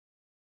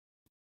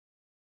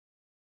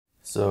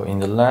So in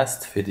the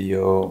last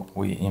video,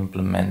 we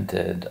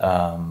implemented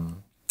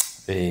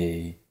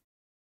a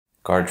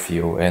card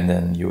view, and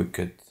then you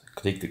could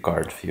click the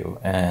card view.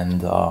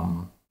 And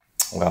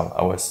well,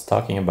 I was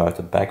talking about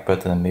the back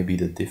button and maybe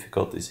the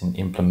difficulties in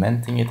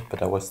implementing it,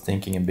 but I was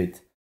thinking a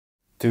bit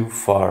too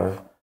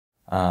far.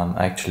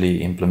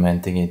 Actually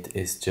implementing it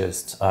is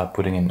just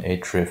putting an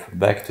href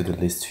back to the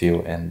list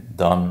view and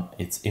done,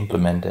 it's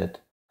implemented.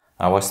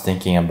 I was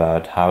thinking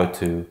about how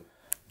to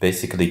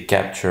basically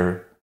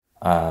capture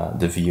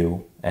the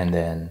view, and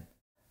then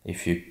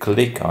if you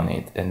click on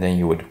it and then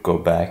you would go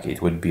back, it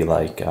would be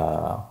like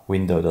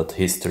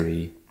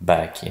window.history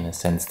back, in a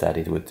sense that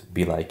it would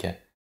be like a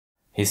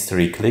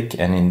history click.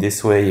 And in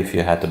this way, if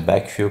you had the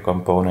back view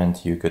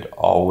component, you could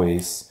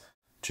always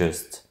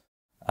just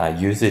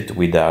use it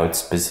without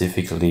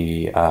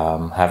specifically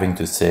having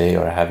to say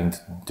or having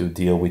to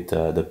deal with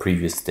the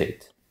previous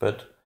state.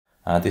 But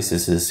this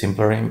is a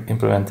simpler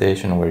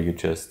implementation where you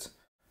just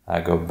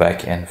go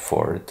back and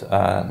forth.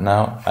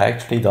 Now, I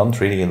actually don't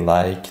really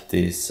like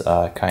this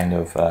kind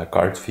of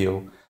card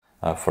view.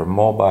 For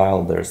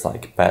mobile, there's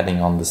like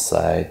padding on the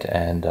side,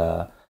 and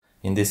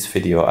in this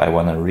video, I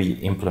want to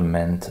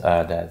re-implement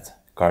that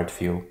card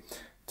view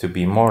to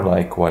be more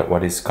like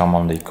what is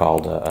commonly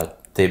called a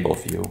table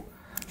view.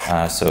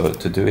 So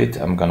to do it,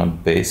 I'm gonna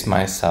base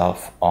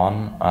myself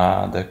on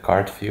the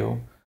card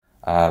view,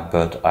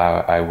 but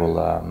I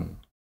will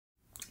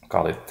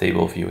call it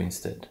table view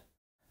instead.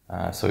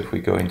 So if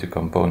we go into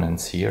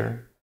components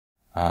here,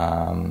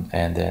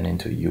 and then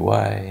into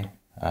UI,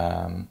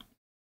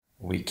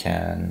 we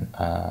can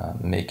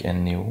make a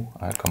new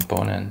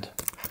component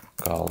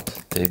called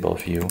table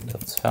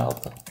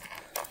view.svelte.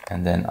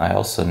 And then I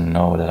also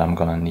know that I'm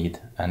gonna need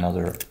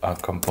another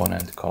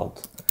component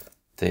called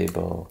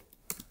table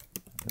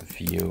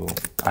view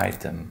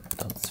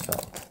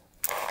item.svelte.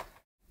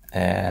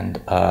 And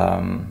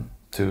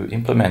to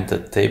implement the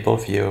table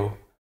view,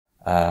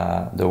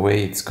 the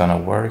way it's gonna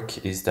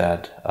work is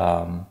that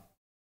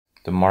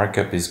the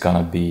markup is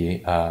gonna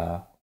be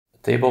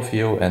table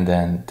view and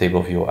then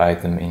table view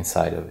item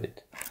inside of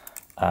it.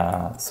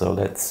 So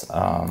let's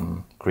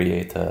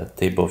create a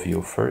table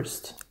view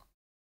first.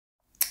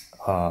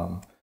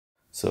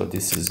 So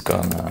this is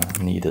gonna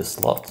need a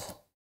slot,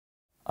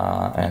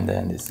 and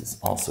then this is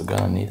also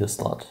gonna need a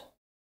slot.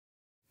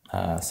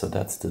 So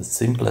that's the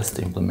simplest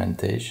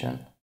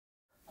implementation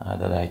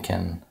that I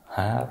can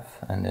have.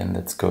 And then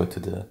let's go to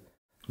the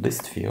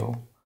list view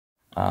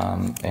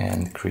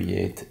and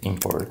create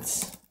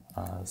imports.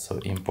 So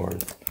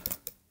import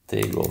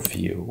table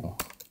view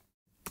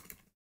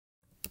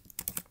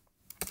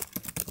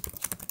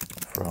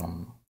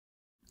from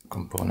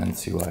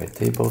components UI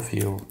table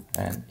view,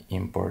 and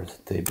import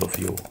table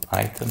view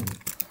item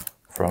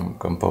from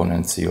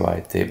components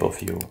UI table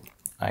view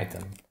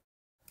item.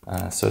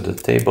 So the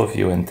table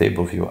view and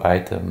table view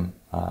item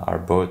are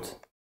both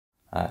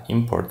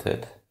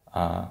imported.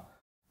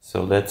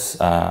 So let's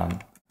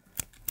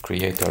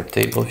create our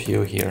table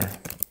view here,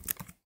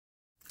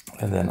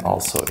 and then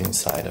also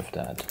inside of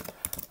that,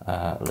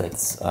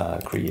 let's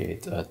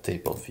create a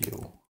table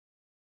view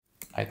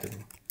item.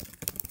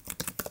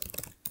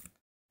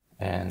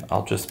 And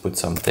I'll just put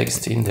some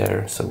text in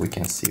there so we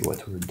can see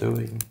what we're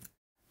doing.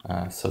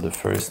 So the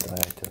first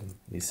item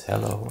is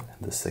hello,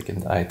 and the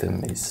second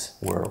item is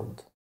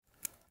world.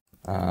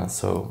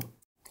 So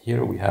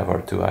here we have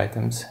our two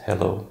items,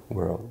 hello,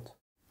 world.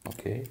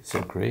 Okay,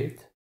 so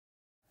great.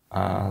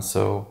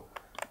 So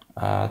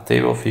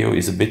table view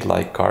is a bit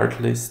like card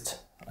list,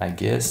 I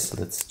guess.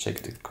 Let's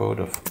check the code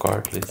of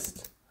card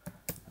list,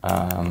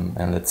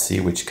 and let's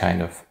see which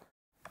kind of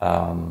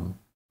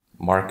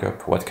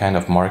markup, what kind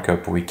of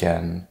markup we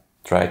can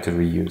try to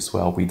reuse.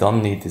 Well, we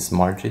don't need this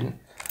margin,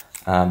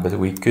 but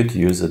we could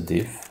use a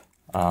div.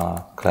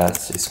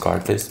 Class is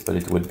card list, but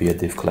it would be a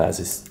div class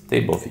is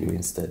table view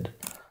instead.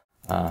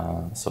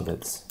 So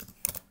let's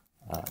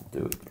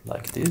do it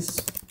like this.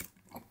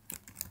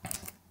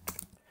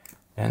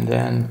 And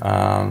then,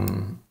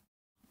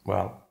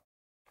 well,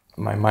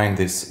 my mind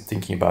is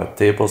thinking about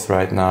tables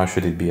right now.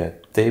 Should it be a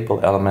table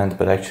element?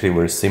 But actually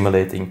we're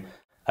simulating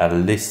a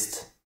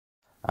list.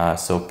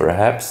 So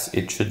perhaps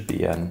it should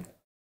be an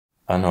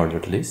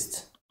unordered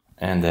list,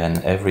 and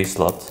then every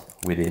slot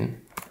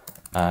within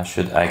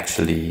should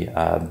actually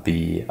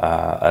be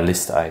a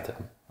list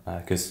item.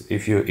 Because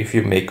if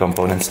you make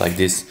components like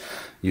this,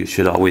 you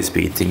should always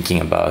be thinking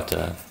about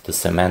the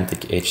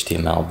semantic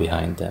HTML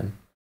behind them.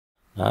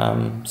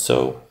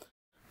 So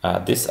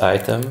this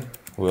item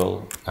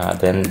will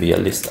then be a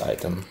list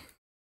item.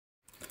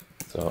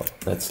 So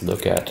let's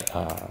look at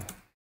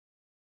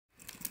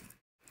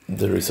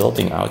the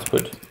resulting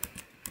output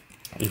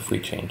if we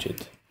change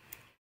it.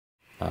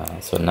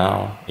 So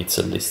now it's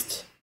a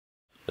list,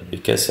 but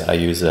because I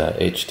use a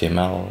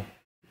HTML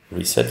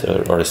reset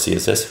or a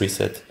CSS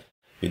reset,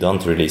 you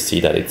don't really see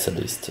that it's a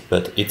list,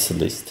 but it's a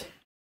list.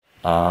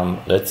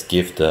 Let's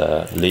give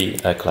the Lee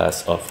a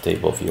class of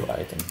table view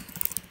item.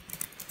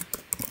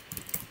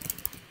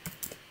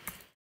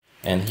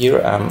 And here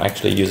I'm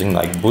actually using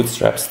like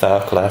bootstrap style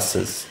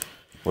classes,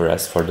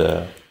 whereas for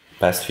the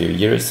past few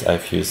years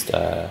I've used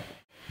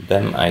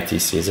BEM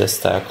ITCSS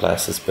style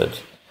classes,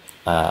 but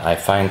I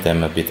find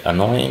them a bit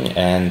annoying,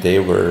 and they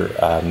were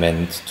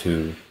meant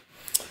to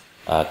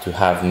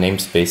have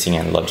namespacing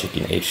and logic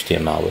in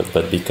HTML.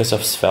 But because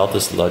of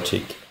Svelte's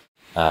logic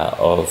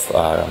of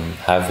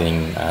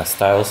having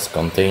styles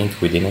contained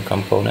within a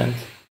component,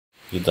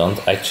 you don't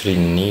actually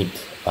need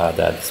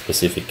that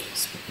specific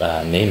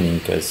naming,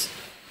 because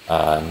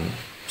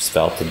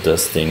Svelte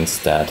does things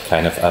that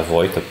kind of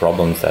avoid the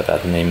problems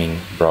that naming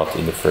brought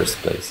in the first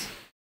place.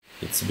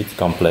 It's a bit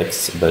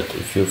complex, but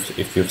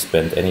if you've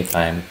spent any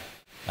time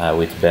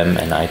with BEM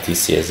and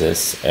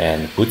ITCSS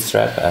and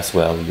Bootstrap as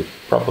well, you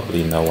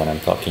probably know what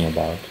I'm talking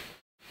about.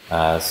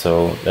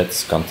 So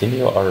let's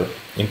continue our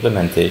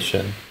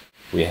implementation.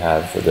 We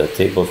have the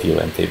table view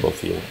and table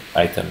view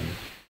item.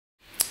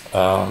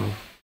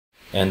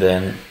 And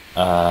then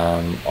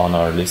on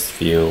our list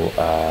view,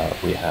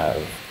 we have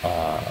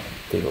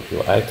table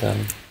view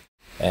item.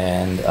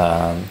 And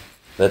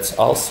let's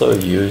also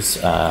use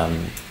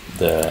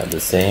the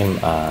same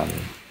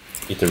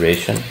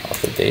iteration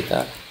of the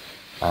data.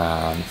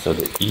 So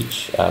the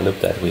each loop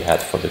that we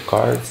had for the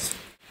cards,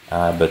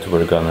 but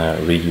we're gonna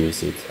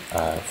reuse it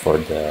for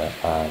the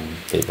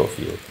table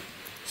view.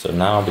 So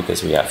now,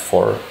 because we have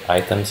 4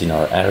 items in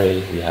our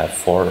array, we have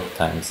 4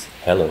 times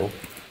hello.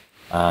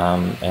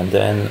 And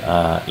then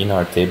in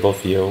our table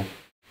view,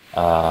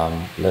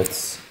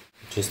 let's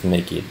just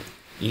make it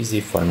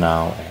easy for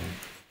now and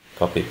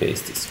copy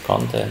paste this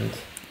content.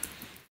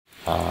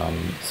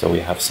 So we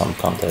have some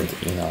content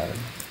in our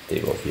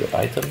table view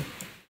item.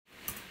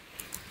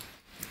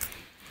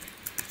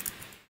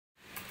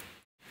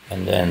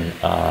 And then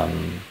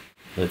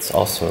let's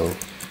also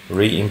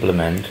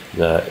re-implement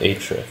the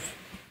href.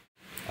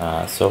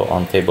 So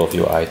on table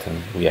view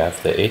item, we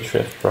have the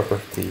href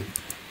property,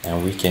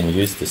 and we can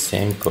use the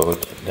same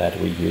code that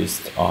we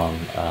used on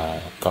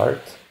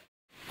card.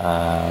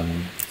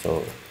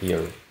 So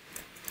here,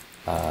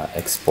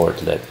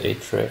 export let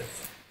href.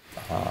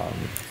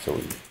 So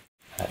we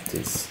add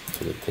this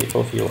to the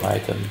table view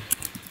item.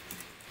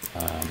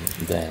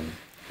 Then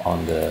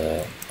on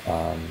the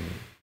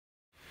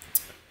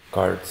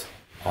card,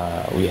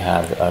 we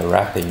have a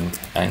wrapping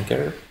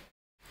anchor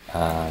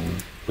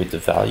with the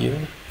value,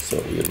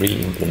 so we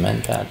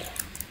re-implement that.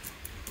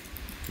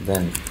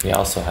 Then we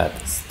also had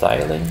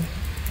styling,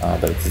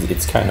 but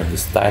it's kind of the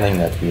styling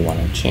that we want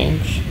to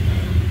change,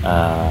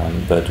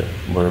 but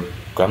we're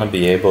gonna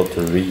be able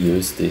to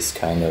reuse this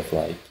kind of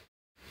like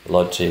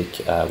logic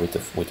with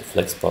the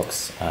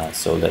flexbox,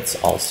 so let's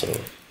also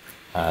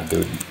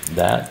do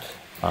that.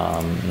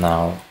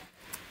 Now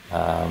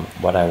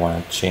what I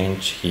want to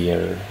change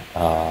here,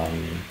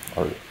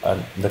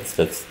 let's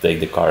take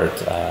the card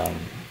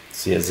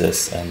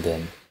CSS and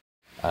then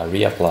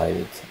reapply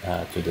it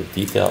to the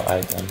detail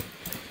item,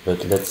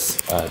 but let's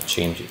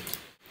change it,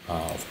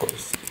 of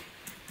course.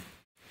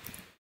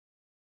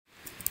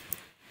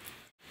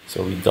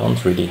 So we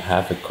don't really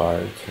have a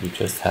card, we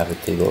just have a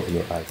table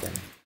view item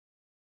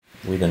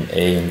with an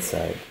A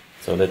inside.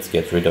 So let's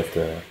get rid of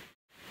the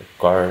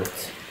card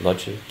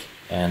logic,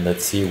 and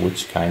let's see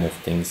which kind of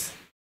things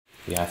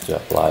we have to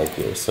apply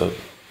here. So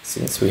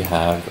since we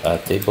have a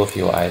table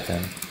view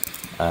item,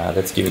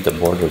 let's give it a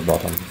border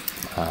bottom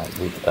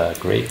with a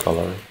gray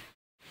color,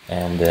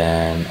 and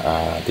then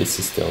this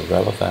is still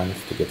relevant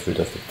to get rid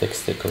of the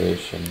text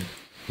decoration.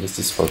 This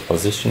is for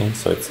positioning,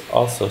 so it's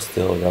also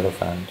still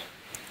relevant.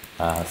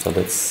 So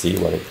let's see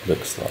what it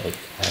looks like.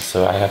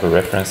 So I have a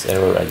reference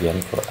error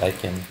again for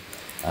icon,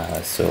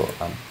 so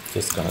I'm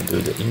just gonna do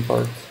the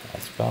import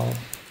as well,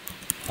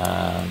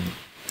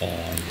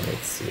 and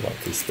let's see what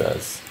this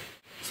does.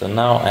 So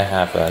now I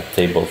have a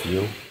table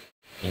view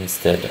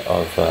instead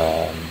of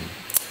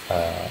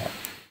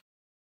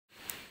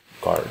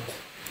card,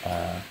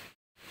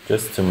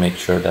 just to make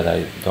sure that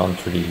I don't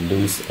really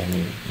lose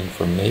any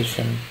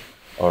information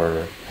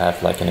or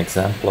have like an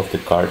example of the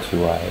card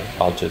UI.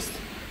 I'll just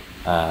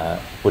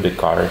put a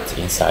card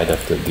inside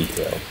of the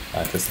detail,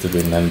 just to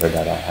remember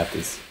that I have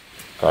this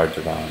card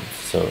around.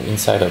 So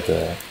inside of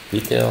the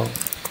detail,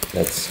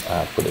 let's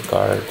put a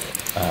card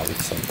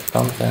with some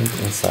content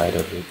inside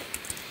of it,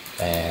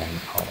 and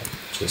I'll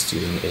just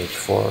using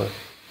h4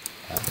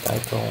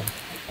 title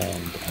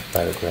and a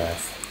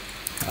paragraph,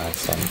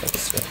 some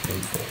extra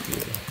info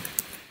here.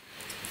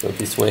 So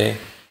this way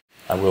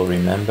I will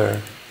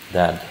remember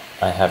that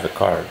I have a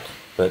card,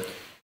 but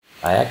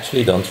I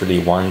actually don't really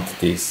want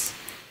this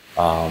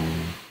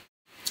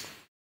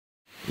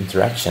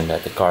interaction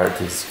that the card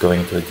is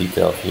going to a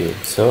detail view.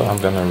 So I'm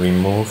gonna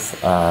remove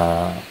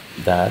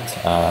that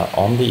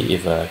only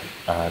if a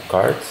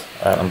card,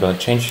 I'm gonna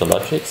change the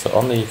logic, so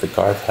only if the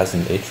card has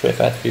an href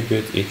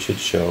attribute, it should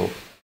show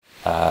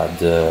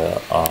the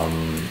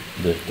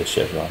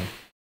chevron.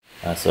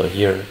 So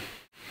here,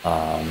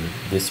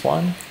 this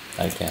one,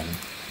 I can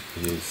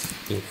use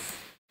if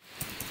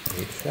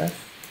href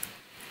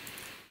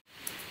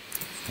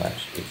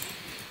 / if,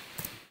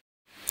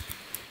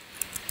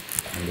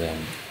 and then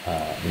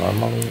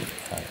normally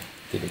if I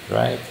did it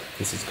right,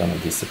 this is gonna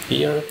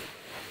disappear,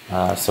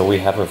 So we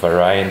have a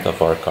variant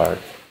of our card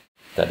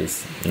that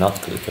is not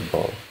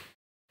clickable.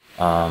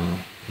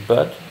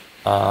 But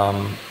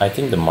I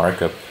think the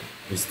markup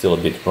is still a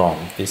bit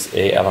wrong. This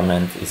A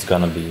element is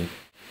gonna be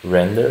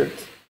rendered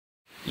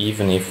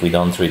even if we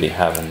don't really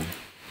have an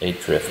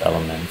href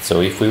element.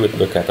 So if we would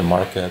look at the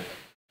markup,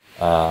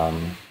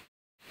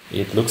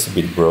 it looks a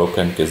bit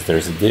broken because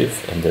there's a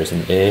div and there's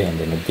an A and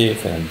then a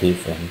div and a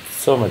div and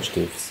so much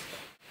divs.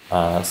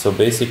 So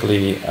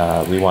basically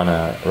we want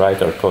to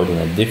write our code in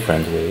a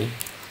different way.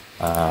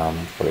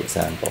 For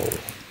example,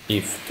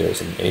 if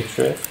there's an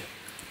href,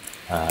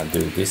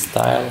 do this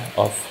style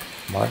of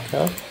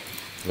markup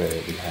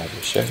where we have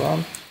a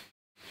chevron,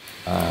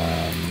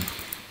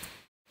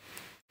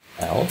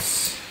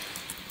 else,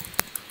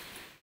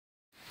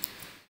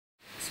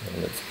 so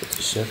let's put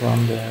the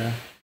chevron there,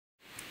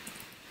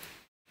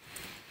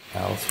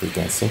 else we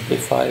can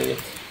simplify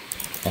it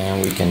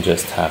and we can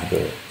just have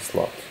the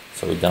slot,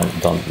 so we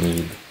don't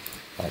need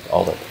like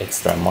all that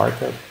extra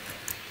markup.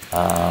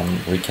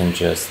 We can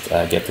just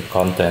get the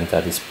content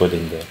that is put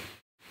in the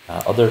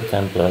other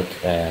template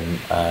and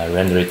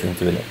render it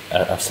into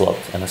a slot.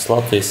 And a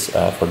slot is,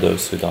 for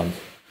those who don't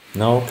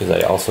know, because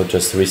I also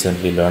just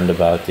recently learned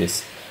about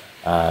this,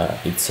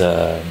 it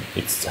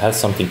has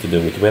something to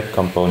do with web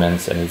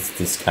components, and it's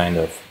this kind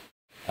of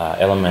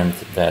element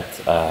that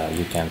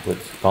you can put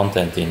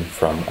content in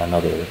from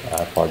another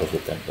part of the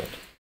template.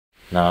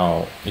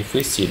 Now, if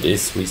we see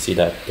this, we see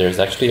that there's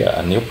actually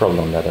a new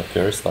problem that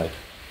occurs, like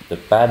the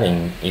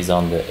padding is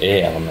on the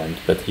A element,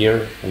 but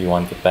here we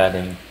want the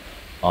padding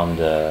on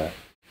the,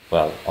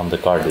 well, on the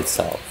card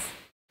itself.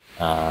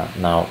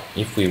 Now,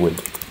 if we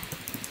would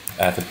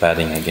add the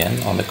padding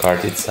again on the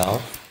card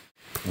itself,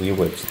 we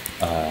would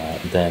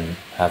then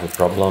have a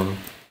problem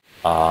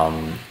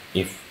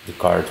if the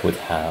card would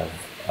have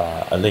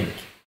a link.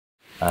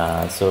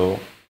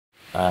 So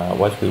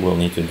what we will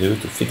need to do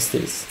to fix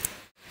this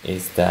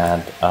is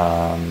that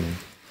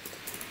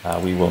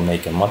we will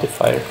make a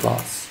modifier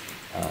class,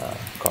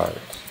 card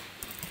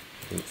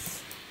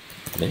is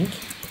link,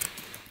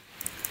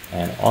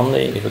 and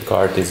only if a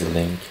card is a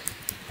link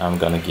I'm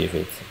gonna give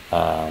it,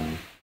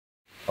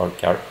 or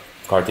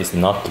card is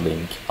not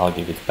link, I'll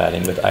give it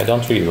padding. But I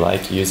don't really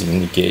like using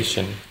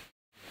negation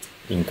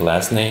in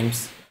class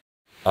names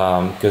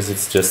because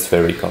it's just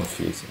very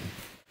confusing.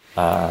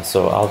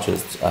 So I'll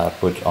just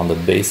put on the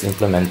base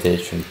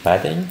implementation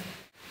padding,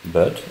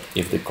 but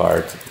if the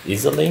card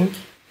is a link,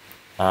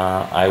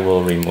 I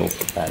will remove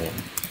the padding.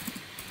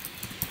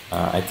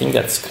 I think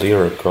that's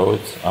clearer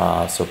code,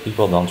 so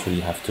people don't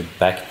really have to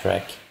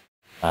backtrack.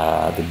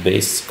 The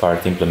base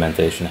card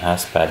implementation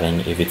has padding.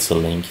 If it's a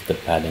link, the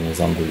padding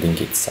is on the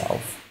link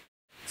itself.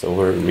 So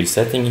we're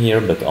resetting here,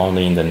 but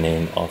only in the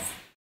name of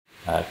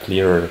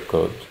clearer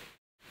code.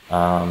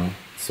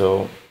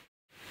 So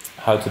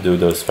how to do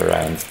those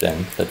variants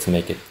then? Let's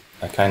make it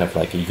a kind of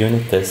like a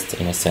unit test,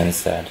 in a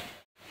sense that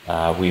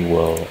we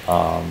will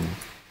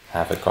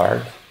have a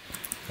card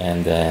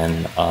and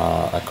then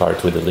a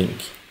card with a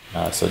link.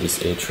 So this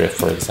href,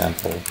 for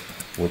example,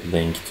 would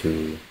link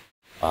to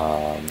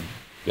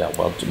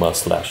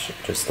slash.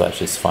 Just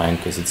slash is fine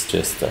because it's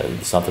just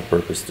it's not the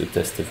purpose to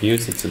test the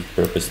views, it's the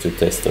purpose to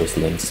test those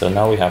links. So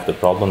now we have the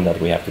problem that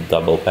we have the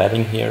double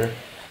padding here.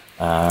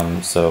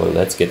 So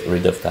let's get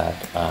rid of that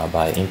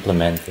by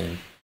implementing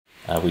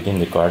within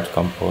the card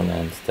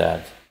component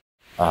that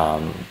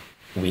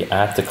we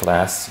add the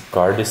class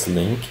card is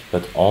link,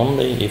 but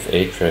only if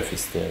href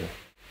is there.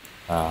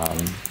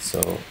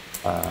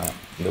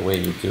 The way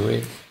you do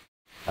it,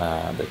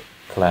 the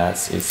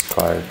class is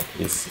card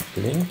is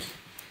link,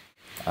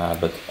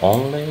 but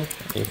only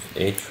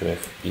if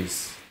href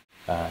is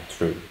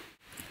true.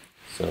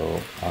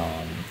 So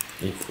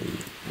if we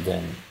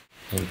then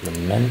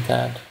implement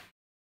that,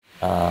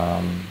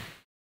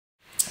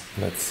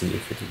 let's see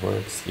if it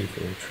works. If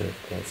href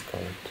class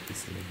card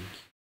is link,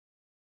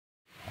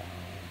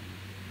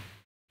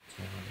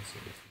 so this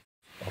is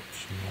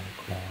optional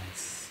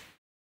class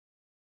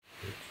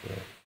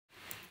href.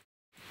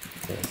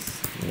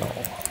 Yes, no.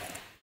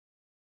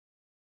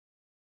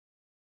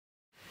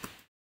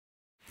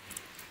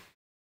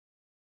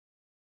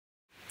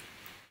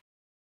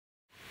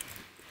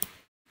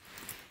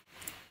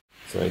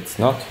 So it's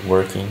not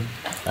working.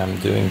 I'm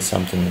doing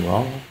something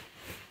wrong.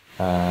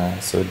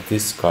 So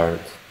this card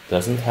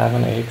doesn't have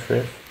an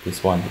href.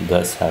 This one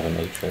does have an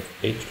href.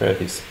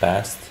 Href is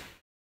passed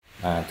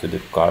to the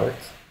card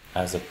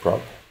as a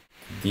prop.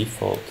 The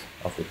default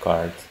of the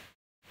card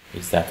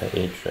is that the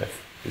href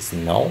is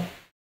null.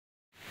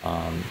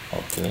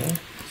 Okay,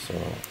 so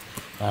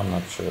I'm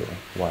not sure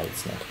why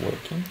it's not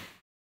working.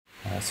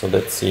 So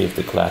let's see if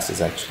the class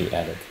is actually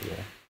added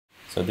here.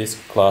 So this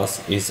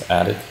class is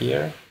added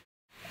here.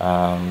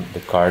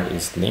 The card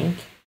is link,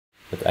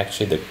 but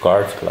actually the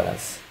card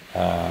class,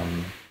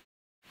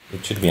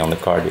 it should be on the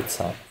card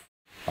itself.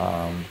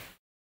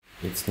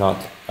 It's not.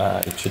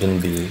 It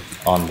shouldn't be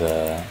on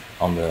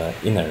the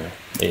inner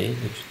A.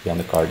 It should be on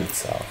the card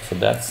itself. So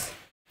that's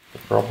the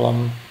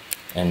problem.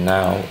 And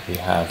now we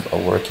have a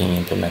working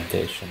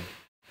implementation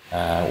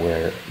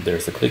where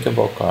there's a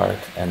clickable card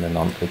and a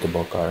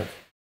non-clickable card.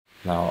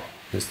 Now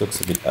this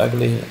looks a bit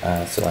ugly,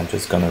 so I'm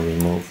just gonna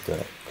remove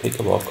the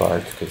clickable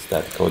card because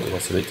that code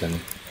was written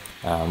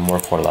more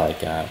for like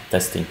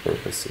testing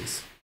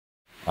purposes.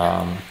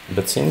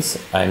 But since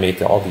I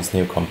made all these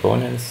new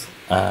components,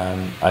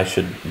 I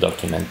should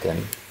document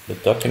them. But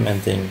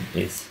documenting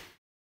is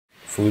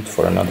food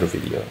for another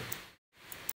video.